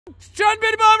John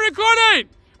Pettipas recording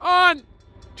on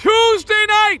Tuesday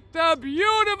night, the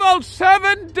beautiful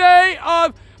 7th day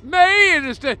of May. It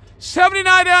is the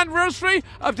 79th anniversary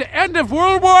of the end of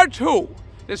World War II.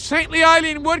 The saintly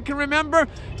Eileen Wood can remember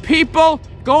people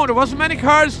going. There wasn't many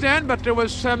cars then, but there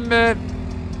was some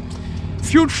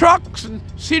few trucks and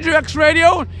CGX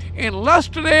radio in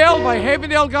Leicesterdale by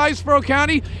Havendale, Guysborough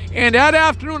County. And that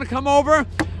afternoon to come over,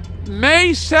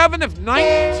 May 7th of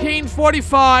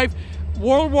 1945,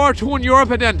 World War II in Europe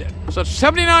had ended. So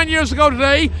 79 years ago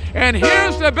today, and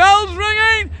here's the bells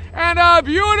ringing and a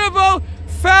beautiful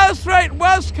fast rate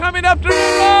west coming up the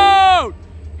road.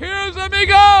 Here's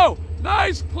Amigo.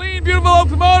 Nice, clean, beautiful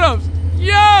locomotives.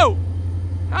 Yo!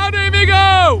 Howdy,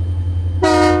 Amigo!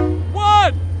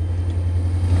 1,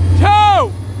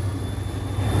 2,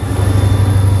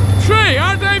 3.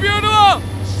 Aren't they beautiful?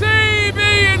 C, B,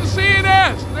 and C and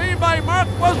S. Named by Mark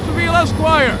Westerfield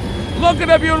Esquire. Look at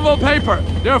the beautiful paper.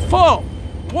 They're full.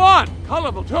 1,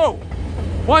 colorful. 2,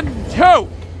 1, 2,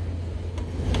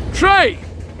 3,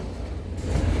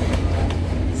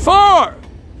 4,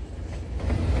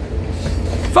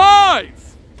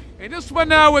 5. And this one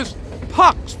now is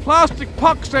pucks, plastic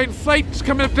pucks. They inflate. It's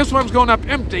coming up. This one's going up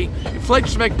empty.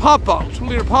 Inflates to make pop bottles,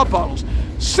 2-liter pop bottles.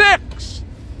 6,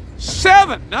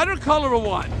 7. Another colorful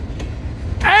one.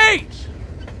 8.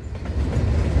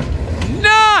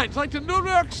 9. It's like the New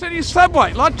York City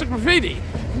subway. Lots of graffiti.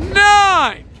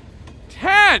 9,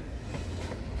 10,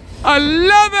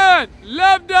 11.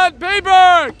 Love that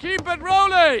paper. Keep it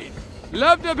rolling.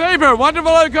 Love the paper.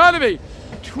 Wonderful economy.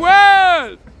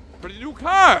 12. Pretty new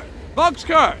car. Box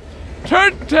car.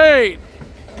 13.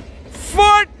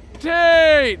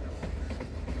 14.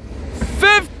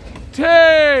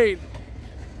 15.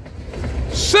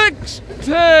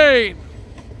 16.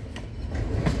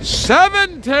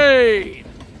 17.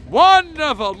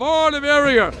 Wonderful. More the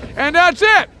merrier. And that's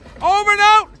it. Over and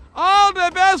out. All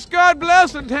the best. God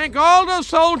bless and thank all the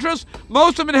soldiers,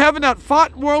 most of them in heaven, that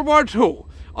fought in World War II.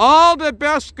 All the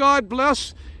best. God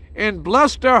bless and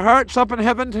bless their hearts up in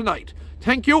heaven tonight.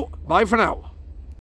 Thank you. Bye for now.